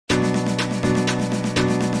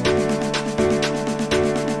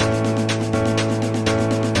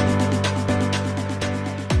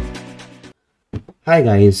Hi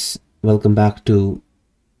guys, welcome back to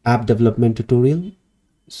app development tutorial.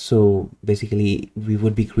 So basically we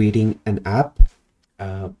would be creating an app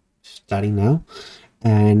starting now,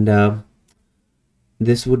 and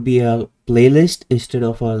this would be a playlist instead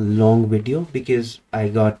of a long video because I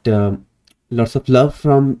got lots of love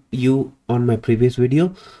from you on my previous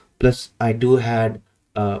video. Plus I do had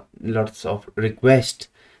lots of requests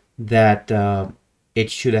that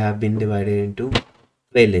it should have been divided into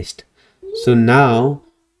playlist. So now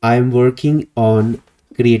I'm working on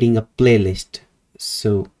creating a playlist.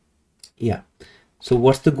 So yeah, so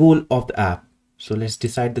what's the goal of the app? So let's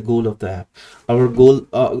decide the goal of the app. Our goal,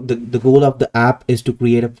 the goal of the app is to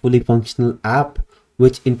create a fully functional app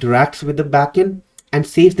which interacts with the backend and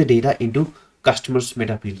saves the data into customers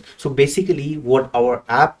meta field. So basically what our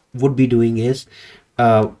app would be doing is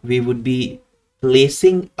we would be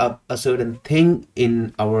placing a certain thing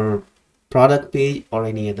in our product page or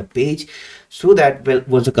any other page, so that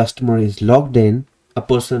once a customer is logged in, a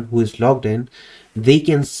person who is logged in, they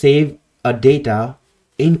can save a data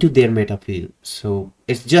into their meta field. So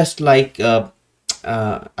it's just like I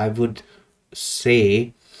would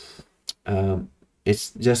say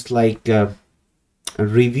it's just like a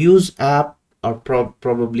reviews app, or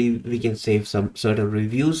probably we can save some certain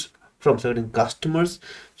reviews from certain customers.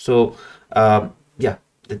 So yeah,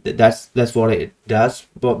 that's what it does.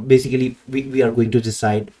 But basically we are going to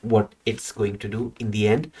decide what it's going to do in the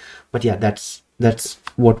end. But yeah, that's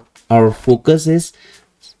what our focus is,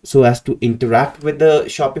 so as to interact with the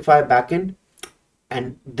Shopify backend,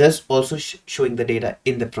 and thus also showing the data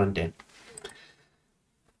in the front end.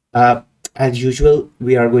 uh, as usual,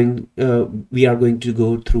 we are going to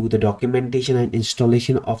go through the documentation and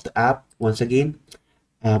installation of the app once again.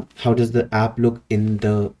 How does the app look in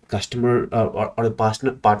the customer or the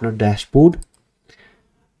partner dashboard?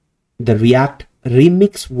 The React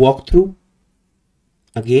Remix walkthrough,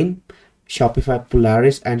 again, Shopify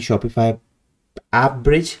Polaris and Shopify App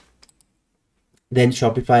Bridge, then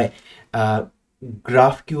Shopify uh,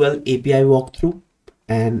 GraphQL API walkthrough,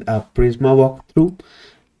 and Prisma walkthrough,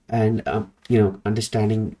 and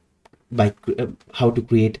understanding by how to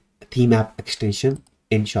create a theme app extension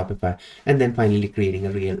in Shopify, and then finally creating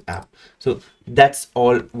a real app. So that's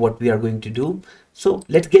all what we are going to do. So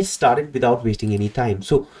let's get started without wasting any time.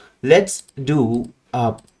 So let's do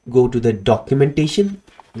go to the documentation.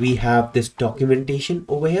 We have this documentation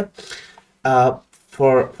over here.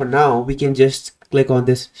 For now, we can just click on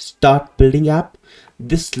this start building app.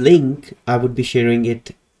 This link, I would be sharing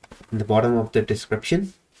it in the bottom of the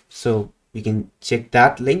description, so you can check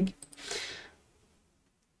that link.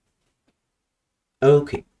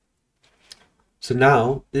 Okay, so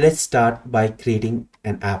now let's start by creating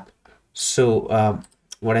an app. So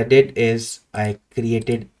what I did is I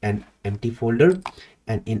created an empty folder,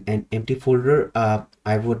 and in an empty folder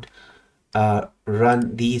I would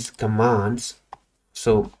run these commands.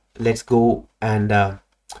 So let's go and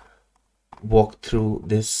walk through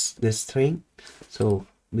this thing. So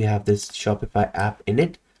we have this Shopify app in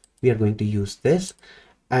it. We are going to use this,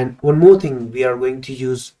 and one more thing, we are going to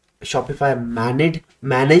use Shopify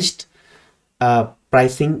managed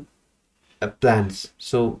pricing plans.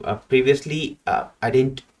 So previously I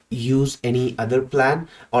didn't use any other plan,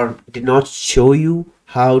 or did not show you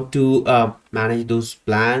how to manage those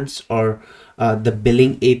plans, or the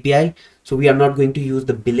billing API. So we are not going to use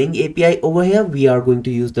the billing API over here. We are going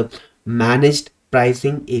to use the managed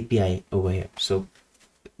pricing API over here. So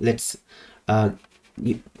let's uh,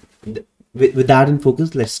 with that in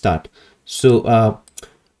focus, let's start. So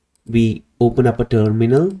we open up a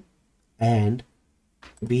terminal, and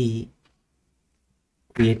we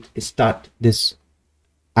start this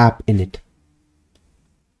app in it.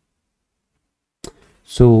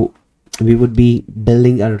 So we would be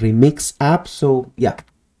building a remix app. So yeah,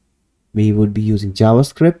 we would be using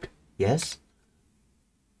JavaScript. Yes.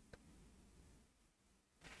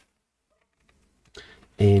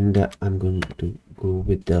 And I'm going to go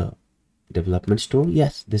with the development store.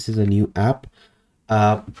 Yes, this is a new app.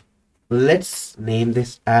 Let's name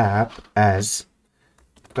this app as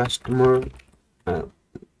customer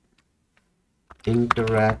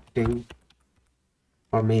interacting,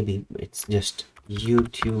 or maybe it's just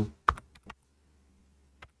YouTube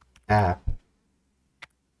app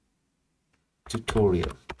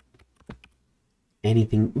tutorial.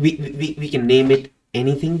 Anything, we can name it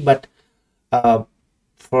anything, but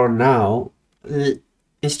for now,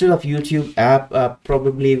 instead of YouTube app,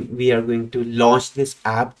 probably we are going to launch this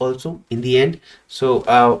app also in the end.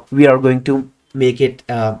 So we are going to make it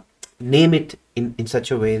name it in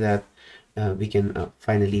such a way that we can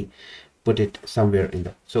finally put it somewhere in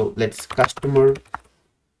there. So let's customer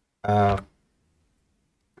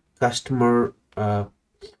customer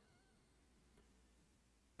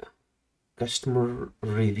customer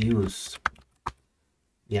reviews.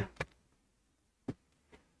 Yeah.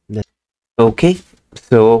 Okay,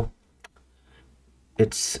 so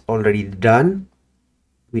it's already done.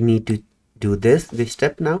 We need to do this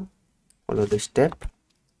step now. Follow this step.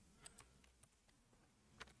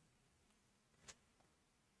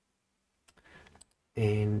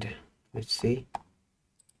 And let's see,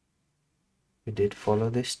 we did follow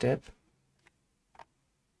this step.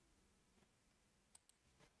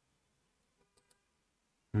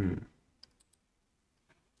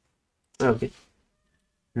 Okay,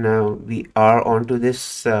 now we are onto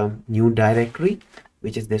this new directory,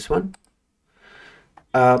 which is this one.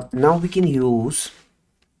 Now we can use,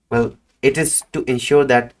 well, it is to ensure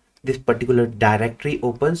that this particular directory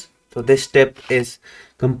opens. So this step is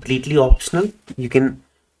completely optional. You can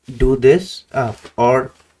do this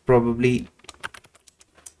or probably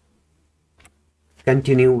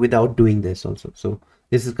continue without doing this also. So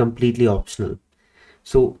this is completely optional.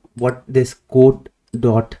 So what this code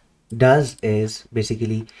dot does is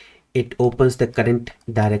basically it opens the current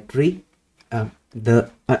directory, a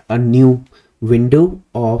new window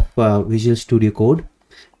of Visual Studio Code,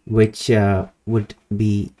 which would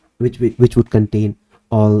be which would contain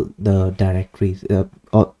all the directories,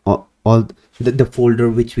 all the folder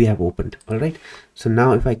which we have opened. All right. So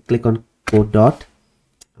now if I click on code dot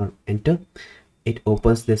or enter, it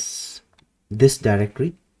opens this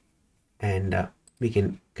directory, and we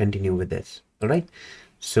can continue with this. All right,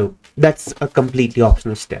 so that's a completely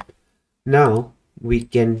optional step. Now we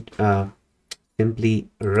can simply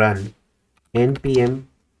run npm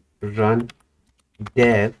run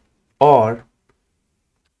dev or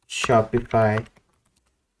Shopify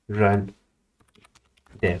run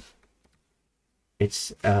dev.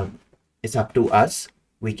 It's up to us.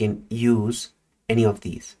 We can use any of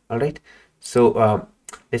these. All right, so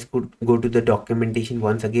let's go to the documentation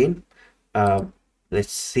once again.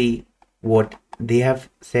 Let's see what they have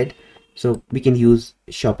said. So we can use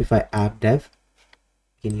Shopify app dev.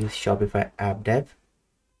 We can use Shopify app dev.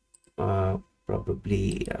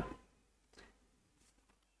 Probably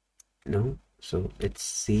no. So let's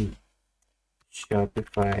see.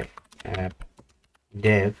 Shopify app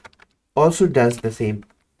dev also does the same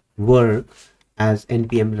work as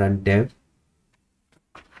npm run dev.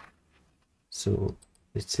 So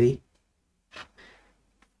let's see.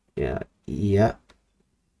 Yeah.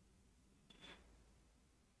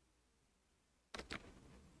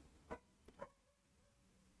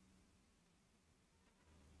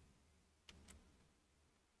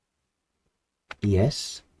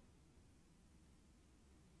 Yes.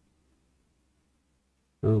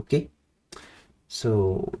 Okay.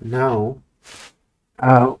 So now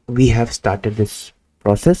we have started this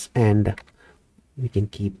process, and we can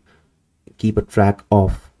keep a track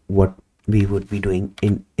of what we would be doing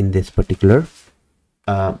in this particular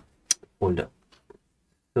folder.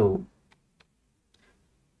 So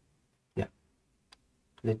yeah,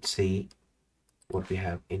 let's see what we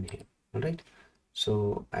have in here. All right,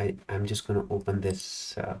 so I'm just going to open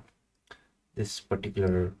this this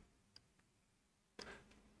particular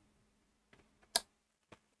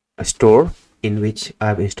store in which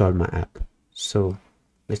I've installed my app. So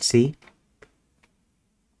let's see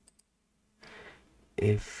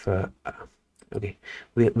if okay,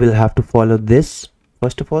 we'll have to follow this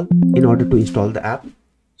first of all in order to install the app.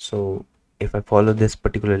 So if I follow this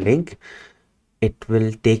particular link, it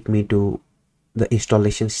will take me to the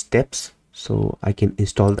installation steps. So I can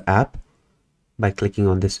install the app by clicking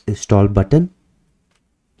on this install button,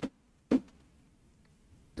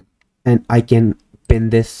 and I can pin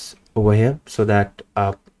this over here so that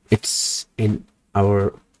it's in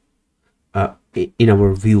our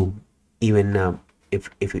view, even if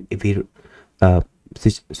we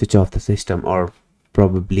switch off the system, or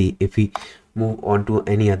probably if we move on to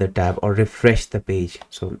any other tab or refresh the page.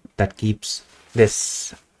 So that keeps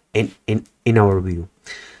this in our view.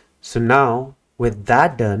 So now with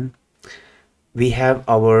that done, we have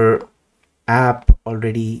our app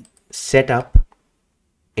already set up.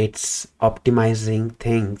 It's optimizing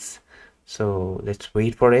things. So let's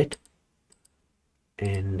wait for it,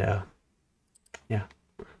 and yeah,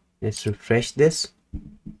 let's refresh this.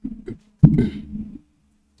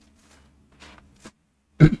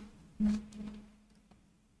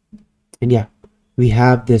 And yeah, we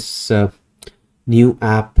have this new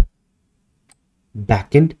app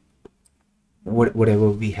backend, whatever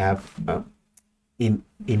we have in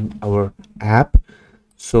our app.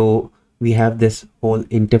 So we have this whole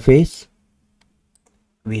interface.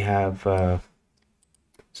 We have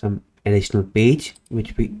some additional page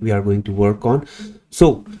which we are going to work on.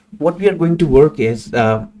 So what we are going to work is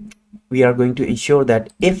we are going to ensure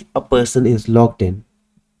that if a person is logged in,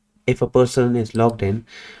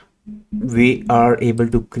 we are able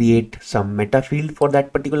to create some meta field for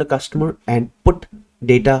that particular customer and put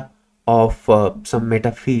data of some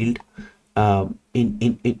meta field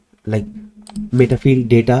in like meta field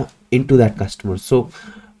data into that customer. So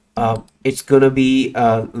it's gonna be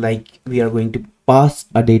like we are going to pass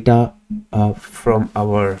a data from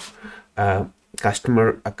our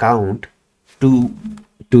customer account to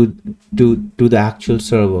to the actual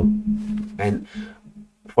server, and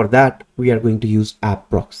for that we are going to use app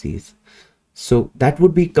proxies. So that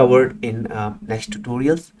would be covered in next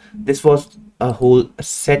tutorials. This was a whole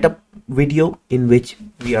setup video in which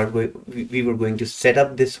we were going to set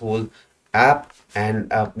up this whole app,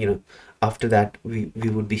 and after that we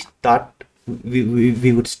would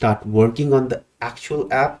start working on the actual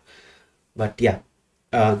app. But yeah,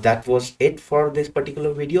 that was it for this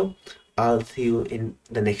particular video. I'll see you in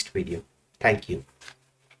the next video. Thank you.